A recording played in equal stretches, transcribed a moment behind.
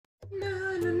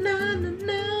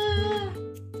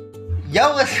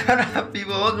Yo, what's up,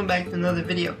 people? Welcome back to another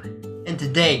video. And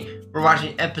today, we're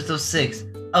watching episode 6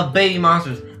 of Baby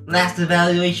Monsters Last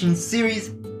Evaluation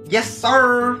Series. Yes,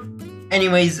 sir!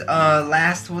 Anyways,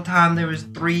 last time there was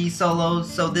 3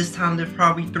 solos, so this time there's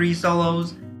probably 3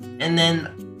 solos. And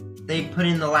then they put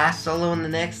in the last solo in the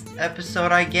next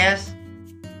episode, I guess.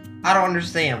 I don't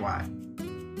understand why.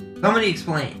 Somebody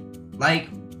explain. Like,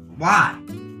 why?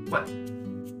 What?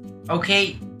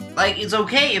 Okay, like, it's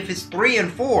okay if it's 3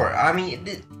 and 4. I mean,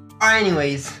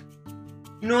 anyways.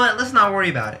 You know what? Let's not worry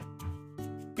about it.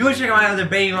 You want to check out my other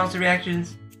Baby Monster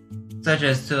reactions? Such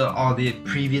as to all the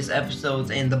previous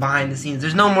episodes and the behind the scenes.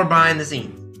 There's no more behind the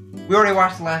scenes. We already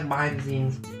watched the last behind the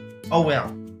scenes. Oh well.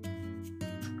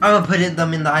 I'm gonna put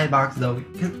them in the iBox though.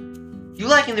 If you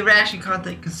liking the reaction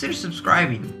content, consider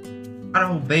subscribing. I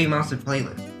don't know, Baby Monster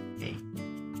playlist. Okay.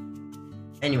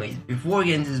 Anyways, before we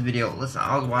get into this video, listen,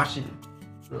 I was watching,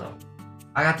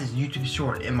 I got this YouTube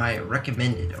short in my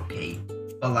recommended, okay?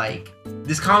 But like,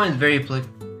 this comment is very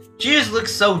applicable. She just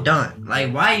looks so done.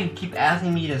 Like, why you keep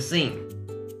asking me to sing?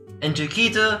 And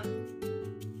Chiquita,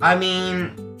 I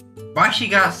mean, why she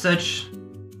got such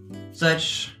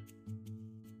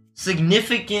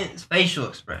significant facial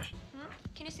expression?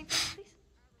 Can you sing for me, please?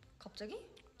 갑자기?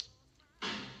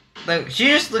 Like, she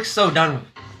just looks so done with it.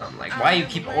 I'm like, why you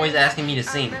keep always asking me to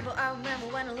sing? I remember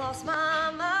when I lost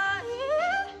my mind.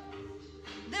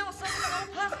 There was something so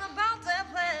pleasant about that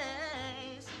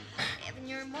place. Even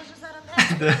your emotions that I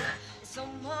met. So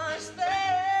much space.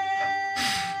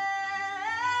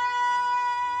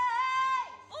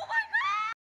 Oh my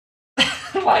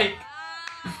god! Like,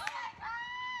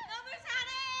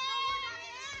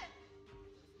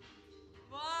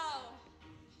 wow.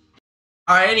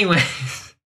 alright,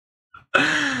 anyways.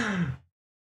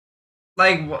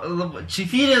 Like,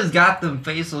 Chiquita's got the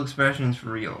facial expressions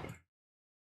for real.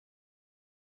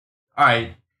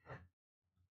 Alright.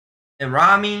 And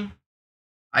Rami,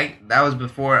 that was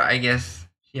before, I guess,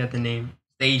 she had the name,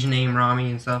 stage name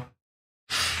Rami and stuff.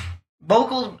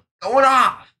 Vocals going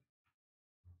off!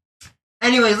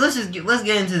 Anyways, let's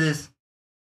get into this.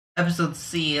 Episode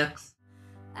 6.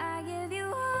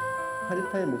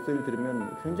 카리타의 목소리를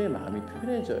들으면 굉장히 마음이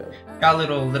편해져요. Got a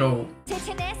little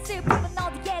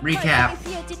recap.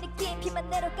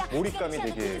 몰입감이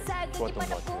되게 좋았던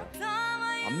것 같아요.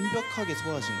 완벽하게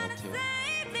소화하신 것 같아요.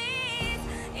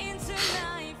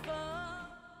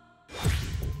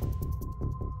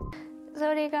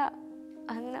 소리가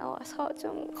안 나와서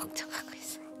좀 걱정하고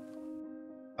있어요.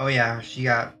 Oh yeah, she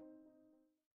got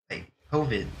like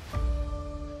COVID.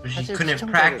 She couldn't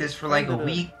practice for like a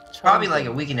week, probably like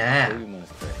a week and a half.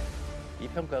 베이비몬스터의 이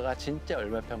평가가 진짜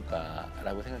얼마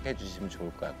평가라고 생각해 주시면 좋을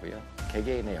것 같고요.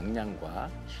 개개인의 역량과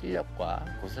실력과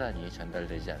고스란히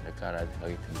전달되지 않을까라는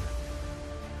생각이 듭니다.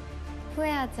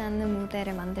 후회하지 않는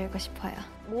무대를 만들고 싶어요.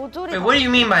 Wait, what do you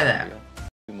mean by that?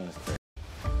 베이비몬스터.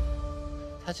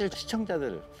 사실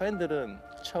시청자들, 팬들은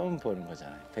처음 보는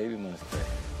거잖아요. 베이비몬스터의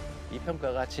이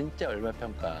평가가 진짜 얼마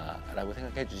평가라고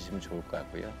생각해 주시면 좋을 것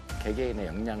같고요. 개개인의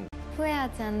역량.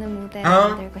 후회하지 않는 무대를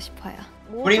만들고 싶어요.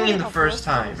 What do you mean the first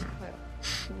time?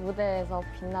 무대에서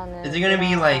빛나는 Is it gonna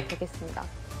be like? 되겠습니다.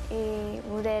 이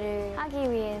무대를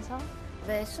하기 위해서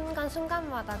매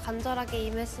순간순간마다 간절하게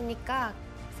임했으니까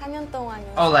 4년 동안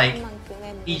Oh, like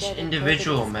만큼의 each 무대를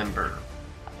individual 보여드리겠습니다. member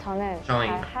저는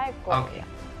showing. 잘 할 거예요. Okay,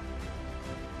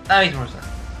 that makes more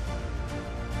sense.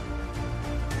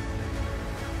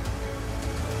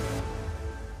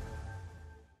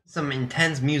 Some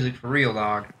intense music for real,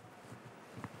 dog.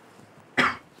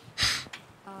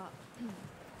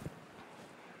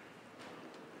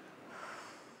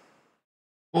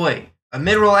 Boy, a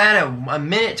mid-roll ad at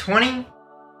 1:20?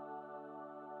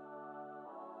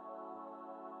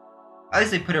 At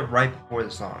least they put it right before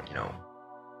the song, you know.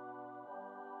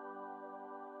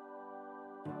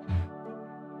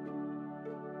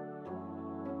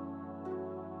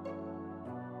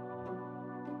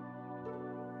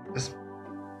 This,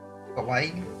 the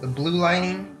light, the blue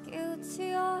lining.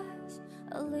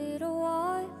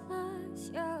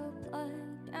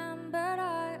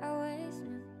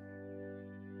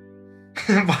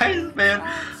 Why is this man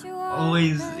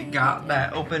always got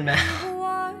that open mouth?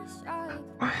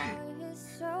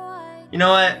 You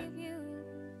know what?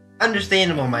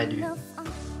 Understandable, my dude.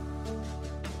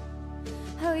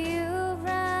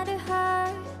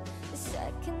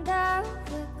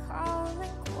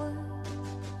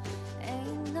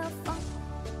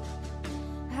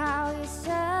 How you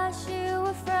said you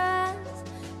were friends,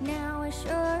 now it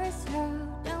sure as hell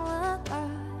don't look like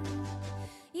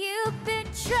you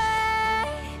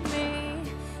betrayed me,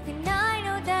 and I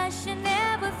know that you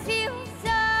never feel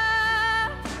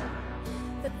sad,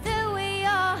 but the way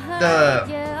you're the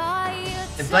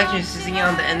inflection she's singing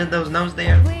on the end of those notes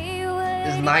there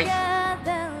is nice.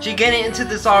 She getting into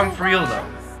the song for real though.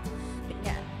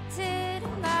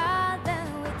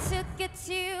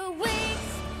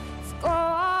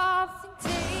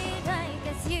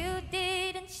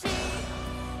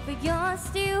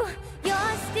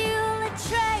 You're still a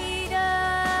traitor.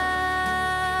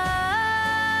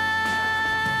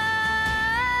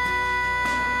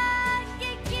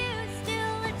 You're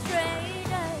still a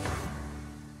traitor.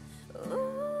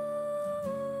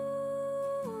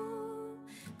 Ooh,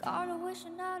 God, I wish I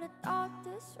never thought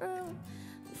this through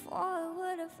before I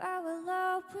would have fell in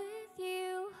love with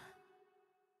you.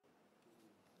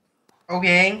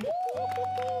 Okay.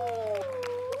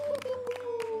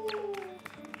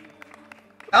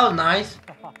 That was nice.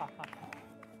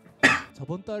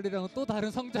 저번 달이랑은 또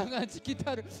다른 성장한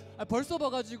치키타를 벌써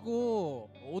봐가지고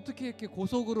어떻게 이렇게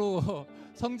고속으로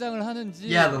성장을 하는지.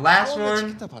 Yeah, the last 처음에 one.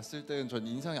 치키타 봤을 때는 전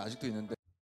인상이 아직도 있는데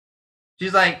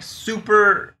She's like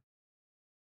super.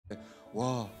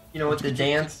 와. You know, with the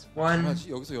dance one.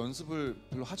 잘하지? 여기서 연습을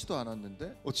별로 하지도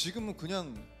않았는데 지금은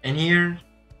그냥 And here,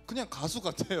 그냥 가수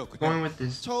같아요. going 그냥 with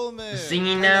this. 처음에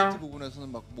singing 하이라이트 now.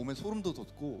 부분에서는 막 몸에 소름도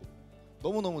돋고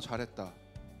너무너무 잘했다.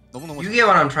 너무너무 You get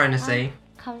what I'm trying to say.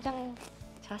 감정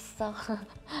잤어.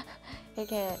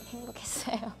 되게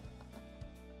행복했어요.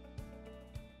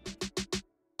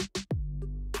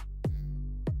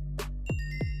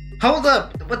 Hold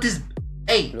up. What is?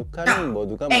 Hey. 루카는 뭐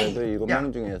누가 에이, 봐도 야.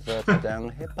 7명 중에서 가장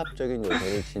힙합적인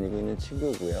요소를 지니고 있는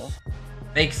친구고요.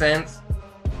 Makes sense.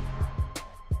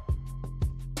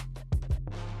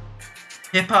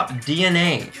 Hip hop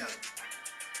DNA.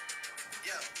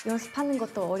 연습하는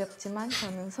것도 어렵지만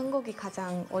저는 선곡이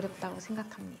가장 어렵다고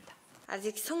생각합니다.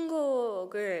 아직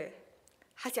선곡을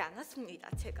하지 않았습니다,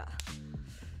 제가.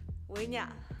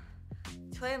 왜냐?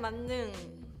 저에 맞는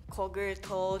곡을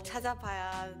더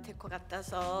찾아봐야 될 것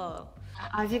같아서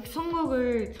아직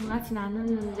선곡을 정하진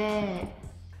않았는데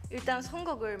일단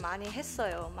선곡을 많이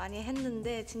했어요. 많이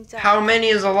했는데 진짜 How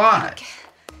many is a lot?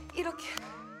 이렇게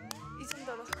이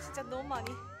정도로 진짜 너무 많이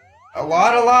A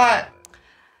lot.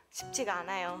 쉽지가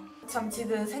않아요. 참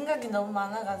지금 생각이 너무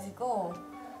많아가지고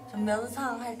좀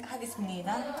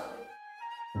하겠습니다.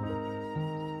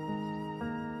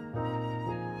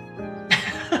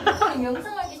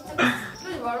 명상하기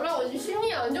시작하지 말라고. 지금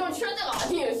심리의 안정을 취할 때가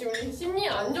아니에요. 지금 우리 심리의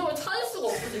안정을 찾을 수가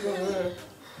없어 지금은.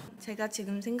 제가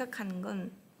지금 생각하는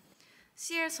건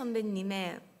CL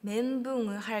선배님의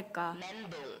멘붕을 할까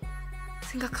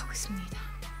생각하고 있습니다.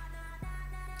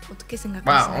 어떻게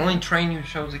생각하세요? Wow, only train you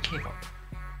shows the K-pop.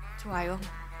 좋아요.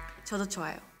 저도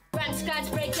좋아요. Scratch,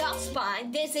 break your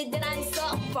spine. They say that I'm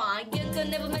so fine. You could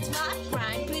never match my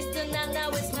grind. Please do not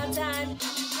now waste my time.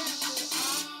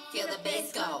 Feel the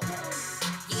bass go.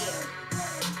 Yeah.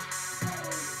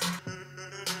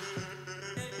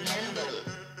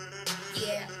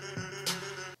 Yeah.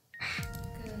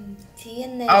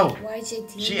 DNA, Oh, YG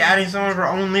DNA she adding some of her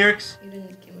own lyrics. 이런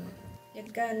느낌으로.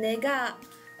 약간 내가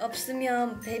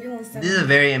없으면 베이비몬스터. This is a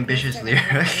very ambitious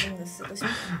lyric.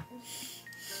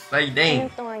 Like dang.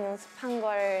 2년 동안 연습한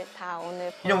걸 다 오늘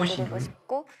You know what 보여드리고 she-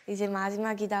 싶고 이제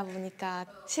마지막이다 보니까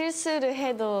실수를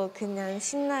해도 그냥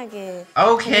신나게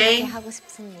Okay. 재밌게 하고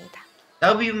싶습니다.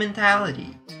 W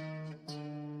mentality.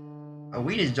 Oh,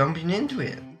 we just jumping into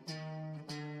it.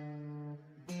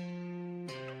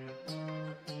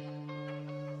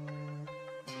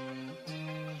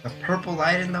 The purple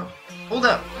lighting though. Hold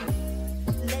up.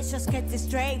 Let's just get this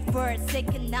straight for a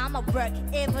second. I'ma work,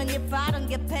 even if I don't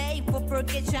get paid for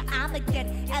forgetting. I'ma get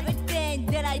everything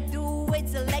that I do.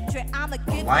 It's electric. I'ma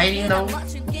give lighting, it though.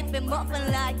 much and keep it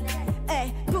moving like.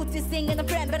 Hey, put this thing in a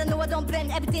brand, but I know I don't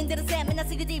blend everything that I say. And I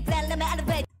see the deep plan. Let me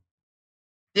elevate.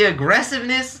 The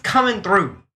aggressiveness coming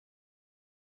through.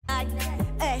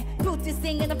 Hey, put this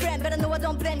thing in a brand, but I know I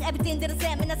don't blend everything that I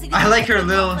say. And I see the I like her deep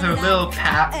little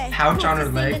plan. pouch on her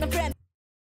leg.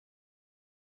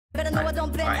 But I know I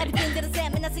don't blend Right. everything that I say.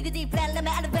 And I see the deep plan. Let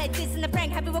me elevate this in a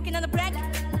prank. Have you walking on a prank?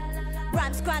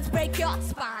 Rhymes, crimes, break your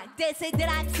spine. They say that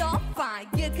I'm so fine.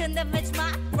 You can never match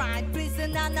my grind. Please do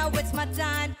not know it's my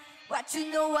time. What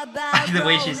you know about I like the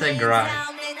way she said grind.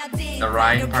 The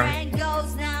rhyme part.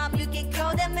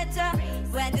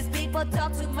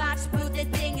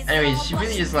 Anyways, she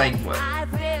really is like what? I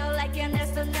feel like an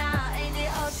astronaut in the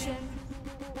ocean.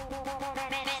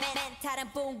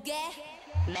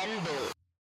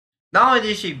 Not only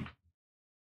did she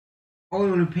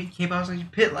only when pick K-pop, she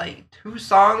picked like 2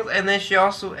 songs, and then she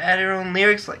also added her own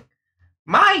lyrics. Like,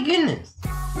 my goodness.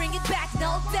 Bring it back,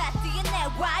 no that DNA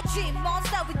YG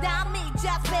monster without me,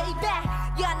 just baby.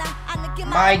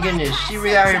 My goodness, she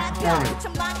really out here performing.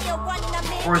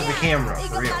 towards the camera,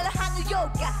 for real.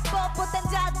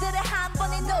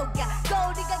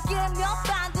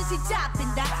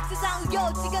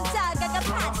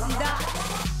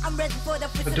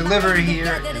 The delivery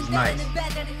here is nice.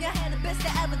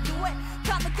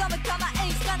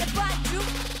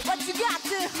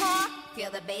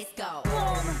 Feel the bass go.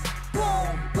 Boom,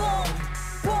 boom, boom,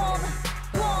 boom,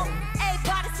 boom.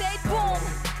 Everybody say boom,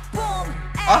 boom.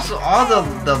 Also, all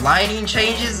the lighting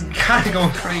changes kind of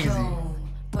going crazy.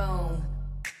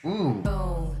 Ooh.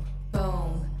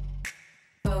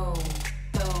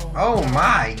 Oh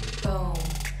my.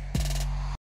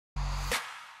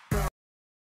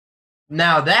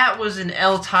 Now that was an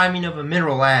L timing of a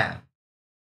mineral lab.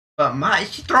 But my,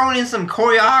 is she throwing in some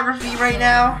choreography right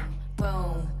now?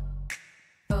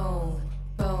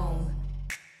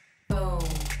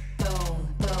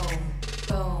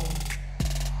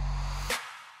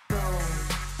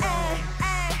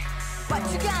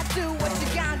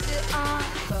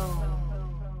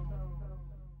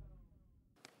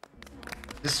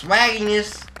 The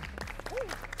swagginess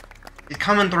is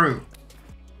coming through.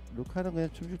 루카는 그냥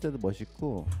춤출 때도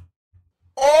멋있고.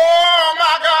 Oh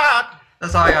my god!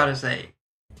 That's all I gotta say.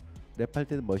 랩할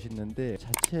때도 멋있는데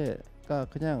자체가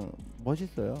그냥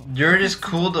멋있어요. You're just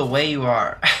cool the way you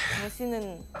are.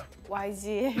 멋있는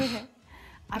YG의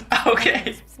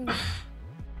Okay.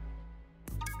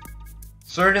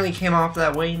 Certainly came off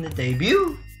that way in the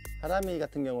debut. 하람이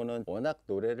같은 경우는 워낙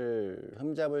노래를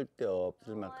흠잡을 데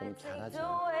없을 만큼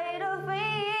잘하죠.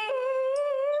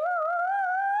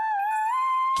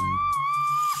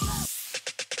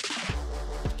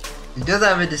 He does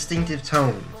have a distinctive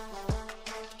tone.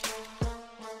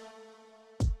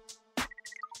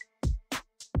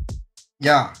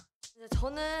 Yeah.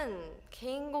 저는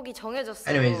개인곡이 정해졌어요.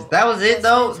 Anyways, that was it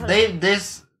though.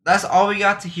 That's all we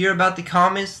got to hear about the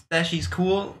comments. That she's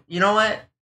cool. You know what?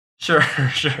 Sure,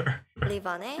 sure.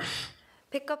 리반의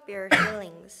Pick Up Your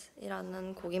Feelings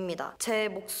이라는 곡입니다. 제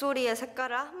목소리의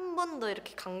색깔을 한 번 더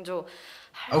이렇게 강조할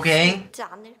수 있지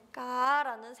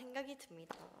않을까라는 생각이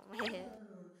듭니다.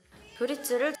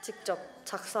 브릿지를 직접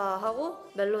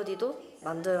작사하고 멜로디도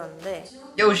만들었는데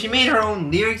Yo, she made her own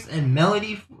lyrics and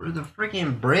melody for the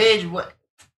freaking bridge. What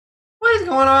is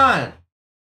going on?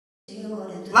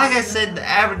 Like I said, the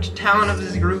average talent of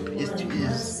this group is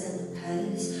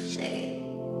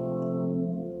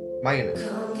my goodness.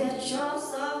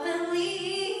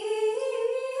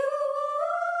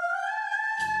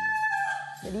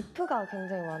 리프가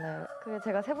굉장히 많아요. 그게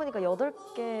제가 세보니까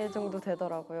 8개 정도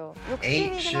되더라고요.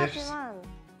 욕심이긴 하지만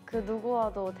그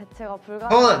누구와도 대체가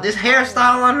불가능한 Hold up, this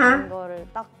hairstyle on her? 거를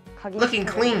딱 Looking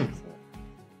clean.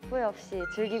 후회 없이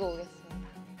즐기고 오겠습니다.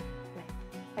 네,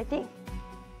 화이팅!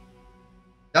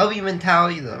 W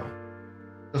mentality though.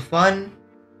 The fun.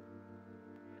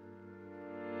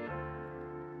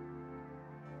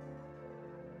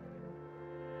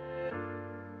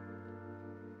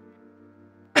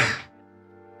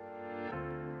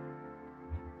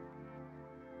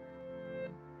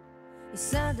 You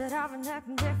said that I've been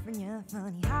acting different, yeah.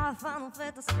 Funny how I finally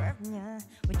fit the script, yeah.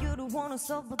 But you don't want to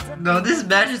suffer. No, this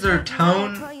matches her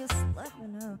tone.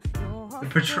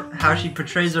 How she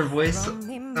portrays her voice so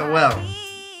well.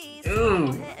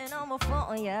 Ooh.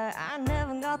 I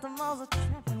never got the most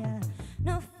attractive, yeah.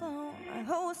 No phone, I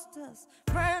hostess,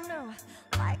 brand new.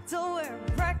 Like to wear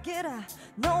a bracket, I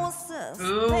know assist.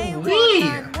 Ooh, wee.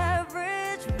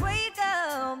 Average, wake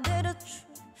up, did a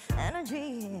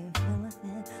energy,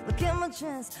 look at my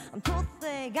chest, I'm too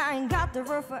thick, I ain't got the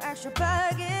room for extra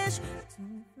baggage.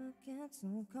 Don't forget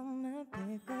to come and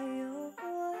pick you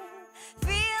up.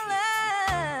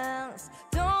 Feelings,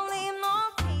 don't leave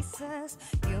no pieces.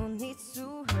 You need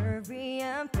to hurry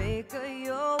and pick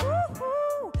you up.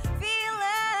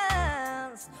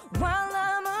 Feelings, while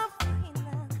I'm a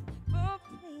feeling, but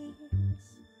please,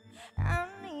 I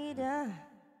need a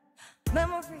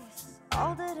memories.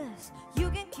 All that is, you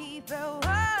can keep it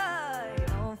away.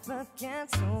 Don't forget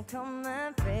to come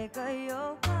and pick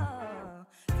your up.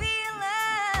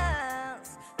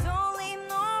 Feelings, don't leave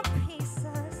no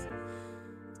pieces.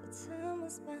 The time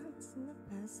was spent in the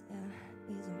past, yeah.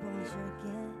 이젠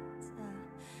보여줄겠다.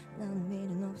 난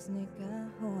미련 없으니까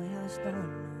후회하지도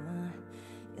않아.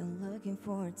 You're looking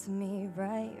forward to me,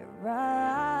 right?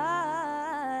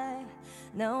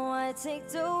 Now I take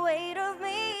the weight of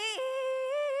me.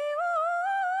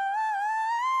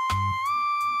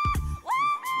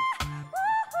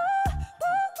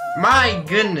 My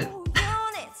goodness.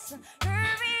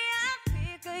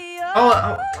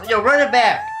 Oh, yo, run it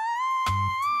back.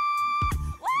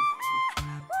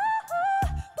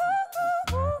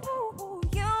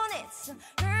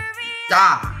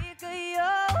 Ah.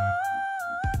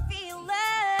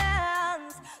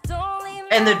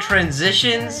 And the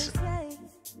transitions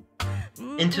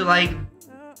into like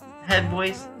head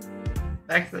voice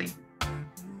actually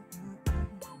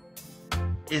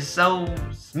is so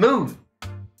smooth.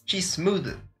 She's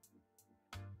smooth.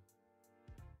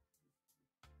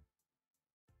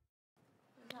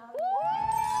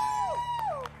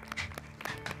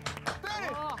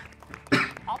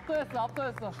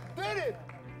 압도했어.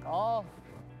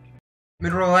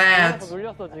 Middle ads.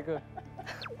 놀렸어 지금.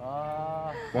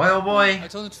 Boy oh boy.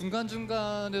 저는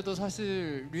중간중간에도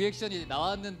사실 리액션이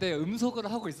나왔는데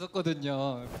음속을 하고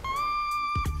있었거든요.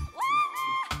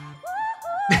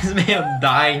 This man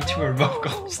dying to her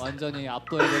vocals. 완전히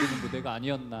압도해버리는 무대가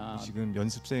아니었나. 지금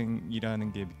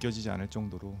연습생이라는 게 믿겨지지 않을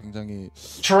정도로 굉장히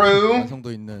True.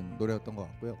 완성도 있는 노래였던 것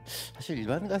같고요. 사실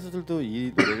일반 가수들도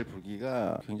이 노래를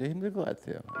부르기가 굉장히 힘들 것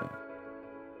같아요.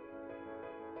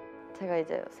 제가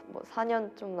이제 뭐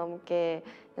 4년 좀 넘게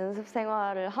연습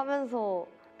생활을 하면서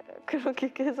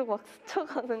그렇게 계속 막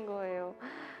스쳐가는 거예요.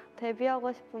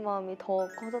 데뷔하고 싶은 마음이 더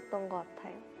커졌던 것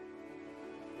같아요.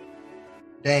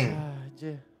 Dang.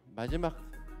 이제 마지막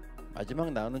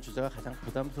나오는 주자가 가장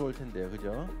부담스러울 텐데요,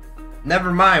 그죠?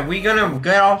 Never mind. We're gonna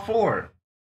get all four.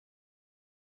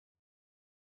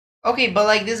 Okay, but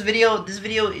like this video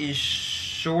is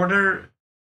shorter,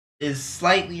 is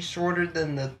slightly shorter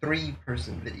than the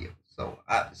 3-person video. So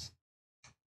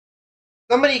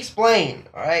somebody explain,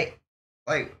 all right?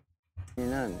 Like.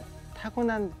 얘는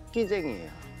타고난 끼쟁이에요.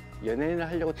 연예인을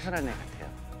하려고 태어난 애 같아요.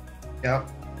 Yep.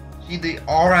 She's the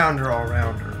all-rounder.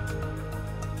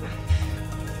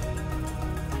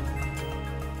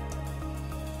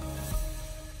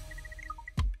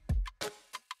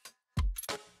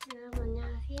 여러분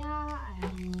안녕하세요,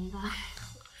 아연입니다.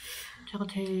 제가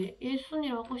제일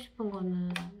 1순위로 하고 싶은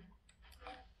거는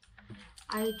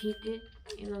I Did It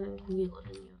이라는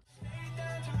곡이거든요.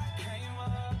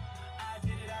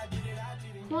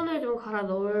 손을 좀 갈아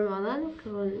넣을 만한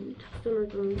그런 작전을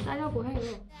좀 짜려고 해요.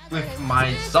 With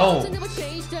my soul.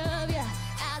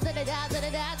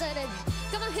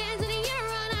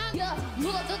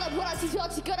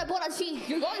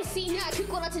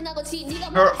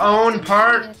 Her own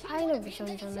part? 파이널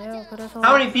미션이잖아요. 그래서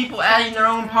How many people adding their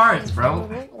own parts, bro?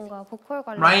 뭔가 보컬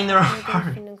Writing their own 관련할 수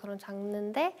part. 있는 그런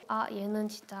장르인데 아 얘는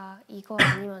진짜 이거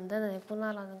아니면 안 되는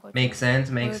애구나라는 걸 Makes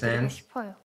sense. 보여드리고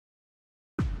싶어요.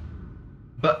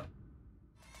 But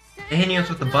they hitting us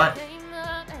with the butt.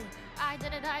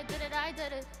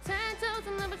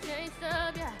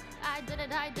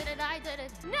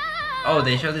 Oh,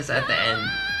 they show this at the end.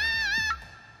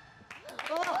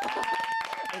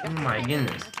 Oh my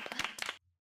goodness.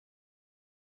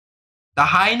 The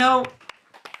high note,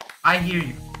 I hear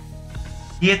you.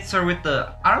 He hits her with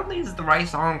the, I don't think this is the right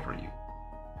song for you.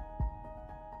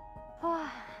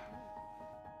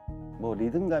 뭐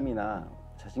리듬감이나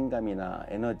자신감이나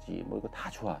에너지 뭐 이거 다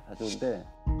좋아, 다 좋은데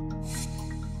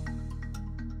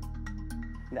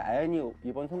근데 아연이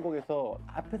이번 선곡에서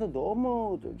앞에서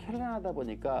너무 좀 캐런하다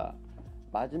보니까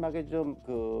마지막에 좀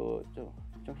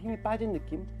힘이 빠진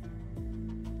느낌?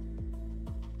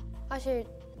 사실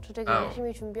저 되게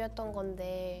열심히 준비했던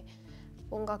건데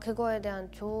뭔가 그거에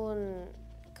대한 좋은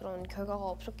그런 결과가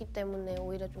없었기 때문에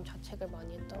오히려 좀 자책을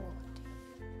많이 했던 것 같아요.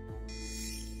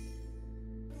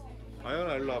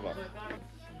 아연아 일로 와봐.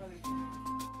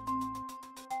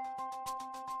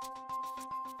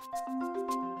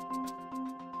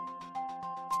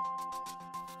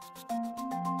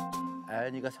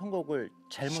 아연이가 선곡을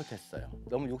잘못했어요.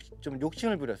 너무 좀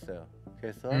욕심을 부렸어요.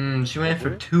 그래서 She went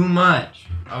for too much.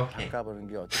 Okay. 바꿔보는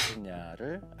게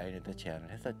어떻겠냐를 아연이한테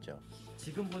제안을 했었죠.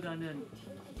 지금보다는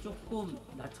조금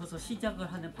낮춰서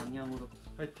시작을 하는 방향으로.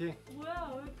 화이팅.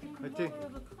 뭐야 왜 이렇게 화이팅.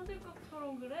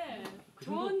 카드값처럼 그래? 그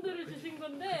정도- 조언들을 주신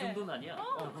건데. 그 정도는 아니야.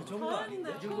 그 정도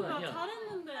아닌데. 그 정도는 아니야.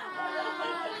 잘했는데.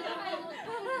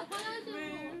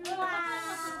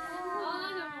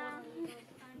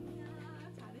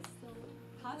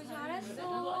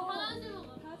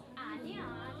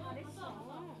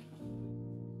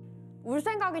 울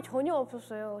생각이 전혀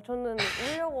없었어요. 저는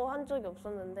울려고 한 적이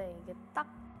없었는데 이게 딱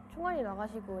총알이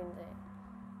나가시고 이제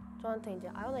저한테 이제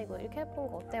아연아 이거 이렇게 해본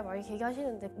거 어때? 막 이렇게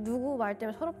얘기하시는데 누구 말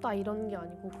때문에 서럽다 이런 게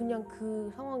아니고 그냥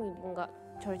그 상황이 뭔가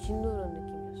저를 짓누르는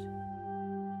느낌이었어요.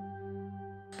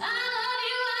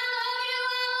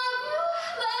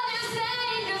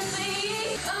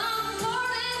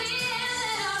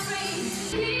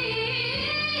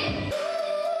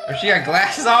 Oh, she got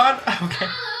glasses on? Okay.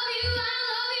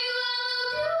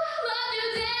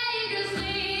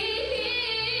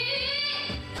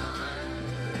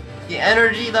 The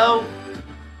energy though.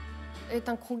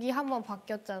 일단 곡이 한번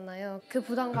바뀌었잖아요. 그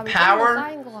부담감이 Power? 좀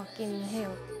쌓인 것 같긴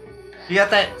해요. You got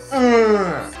that.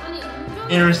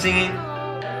 in her singing.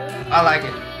 I like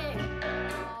it.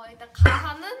 일단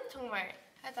가사는 정말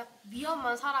살짝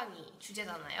위험한 사랑이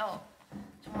주제잖아요.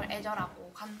 정말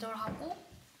애절하고 간절하고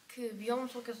그 위험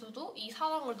속에서도 이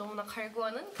사랑을 너무나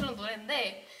갈구하는 그런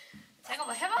노래인데 제가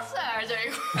막 해봤어야 알죠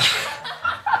이거.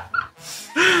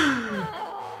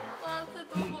 나한테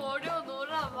너무 어려운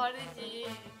노래란 말이지.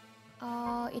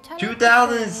 이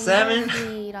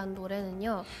 2007? 이란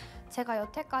노래는요. 제가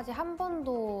여태까지 한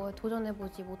번도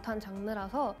도전해보지 못한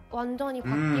장르라서 완전히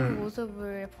바뀐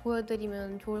모습을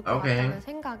보여드리면 좋을 것 같다는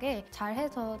생각에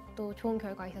잘해서 또 좋은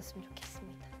결과 있었으면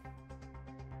좋겠습니다.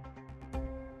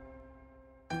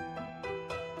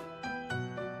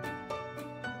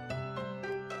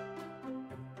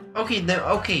 Okay, then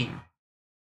okay.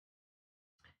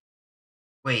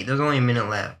 Wait, there's only a minute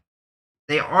left.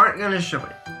 They aren't gonna show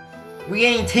it. We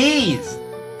getting teased.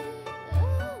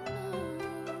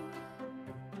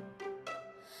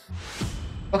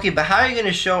 Okay, but how are you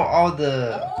gonna show all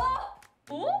the,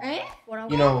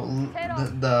 you know,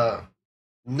 the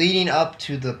leading up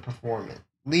to the performance,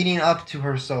 leading up to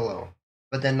her solo,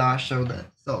 but then not show the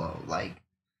solo? Like,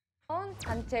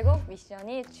 단체곡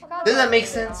미션이 추가되었어요. does that make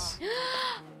sense?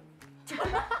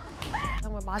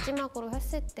 정말 마지막으로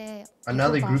했을 때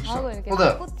Another group song. 이렇게 Hold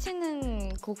up.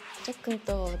 꽂히는 곡 조금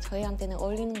또 저희한테는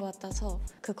어울리는 것 같아서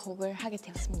그 곡을 하게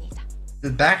되었습니다.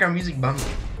 The background music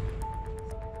bumping.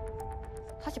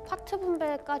 사실 파트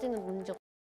분배까지는 문제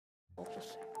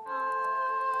없었어요.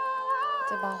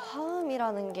 이제 막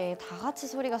화음이라는 게 다 같이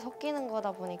소리가 섞이는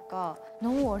거다 보니까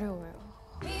너무 어려워요.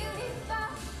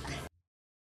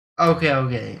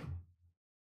 Okay.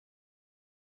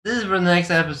 This is for the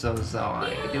next episode, so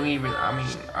do we really, I mean,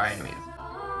 alright, anyways.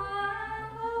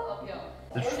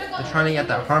 They're trying to get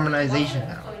that harmonization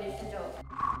down.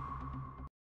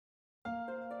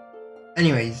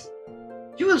 Anyways,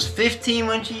 she was 15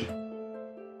 when she...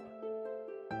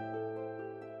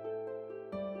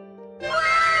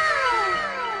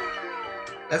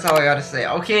 That's all I gotta say.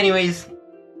 Okay, anyways.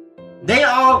 They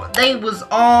was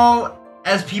all,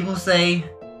 as people say,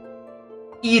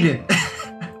 eaten.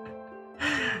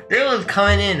 They was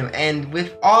coming in, and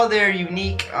with all their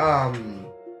unique,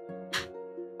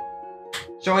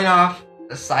 showing off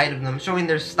the side of them, showing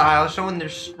their style, showing their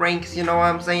strengths, you know what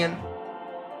I'm saying?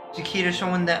 Chiquita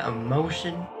showing that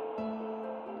emotion,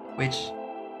 which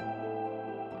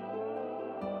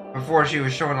before she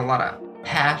was showing a lot of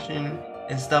passion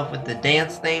and stuff with the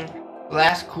dance thing. Well,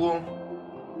 that's cool.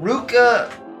 Ruka,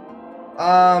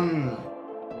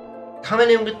 coming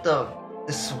in with the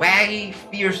swaggy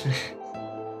fierceness.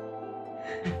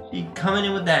 She coming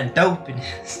in with that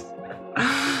dopeness.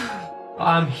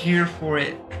 I'm here for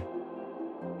it.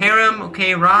 Harem,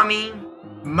 okay, Rami.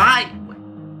 My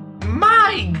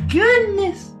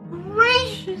goodness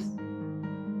gracious.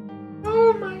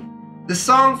 Oh my. The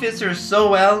song fits her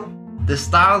so well. The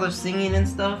style of singing and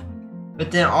stuff. But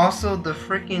then also the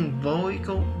freaking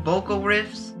vocal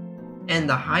riffs and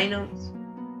the high notes.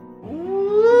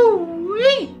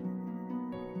 Ooh-wee.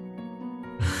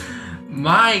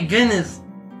 My goodness.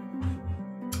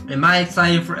 Am I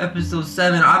excited for episode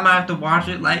 7? I might have to watch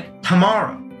it like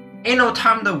tomorrow. Ain't no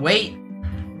time to wait.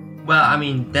 Well, I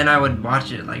mean, then I would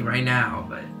watch it like right now,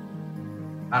 but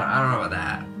I don't know about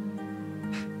that.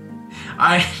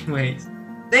 Alright, anyways.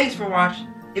 Thanks for watching.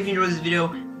 If you enjoyed this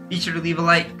video, be sure to leave a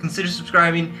like, consider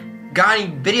subscribing. Got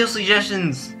any video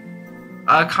suggestions?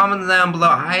 Comment down below.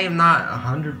 I am not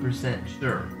 100%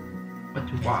 sure what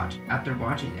to watch after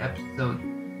watching episode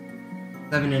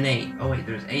 7 and 8. Oh wait,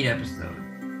 there's 8 episodes.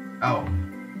 Oh,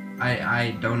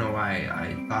 I don't know why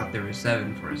I thought there was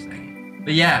 7 for a second.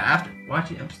 But yeah, after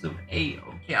watching episode 8,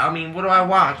 okay, I mean, what do I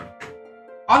watch?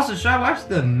 Also, should I watch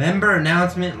the member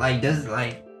announcement? Like, does it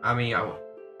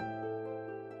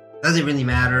it really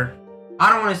matter?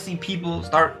 I don't want to see people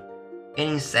start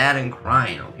getting sad and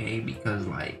crying, okay? Because,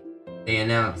 like, they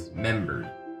announce members.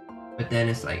 But then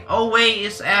it's like, oh wait,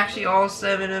 it's actually all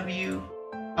 7 of you.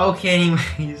 Okay,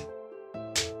 anyways.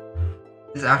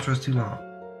 This outro is too long.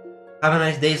 Have a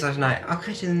nice day / night. I'll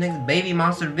catch you in the next Baby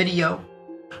Monster video.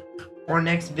 Or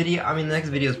next video. I mean, the next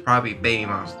video is probably Baby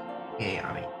Monster. Okay,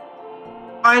 I mean.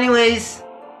 Anyways.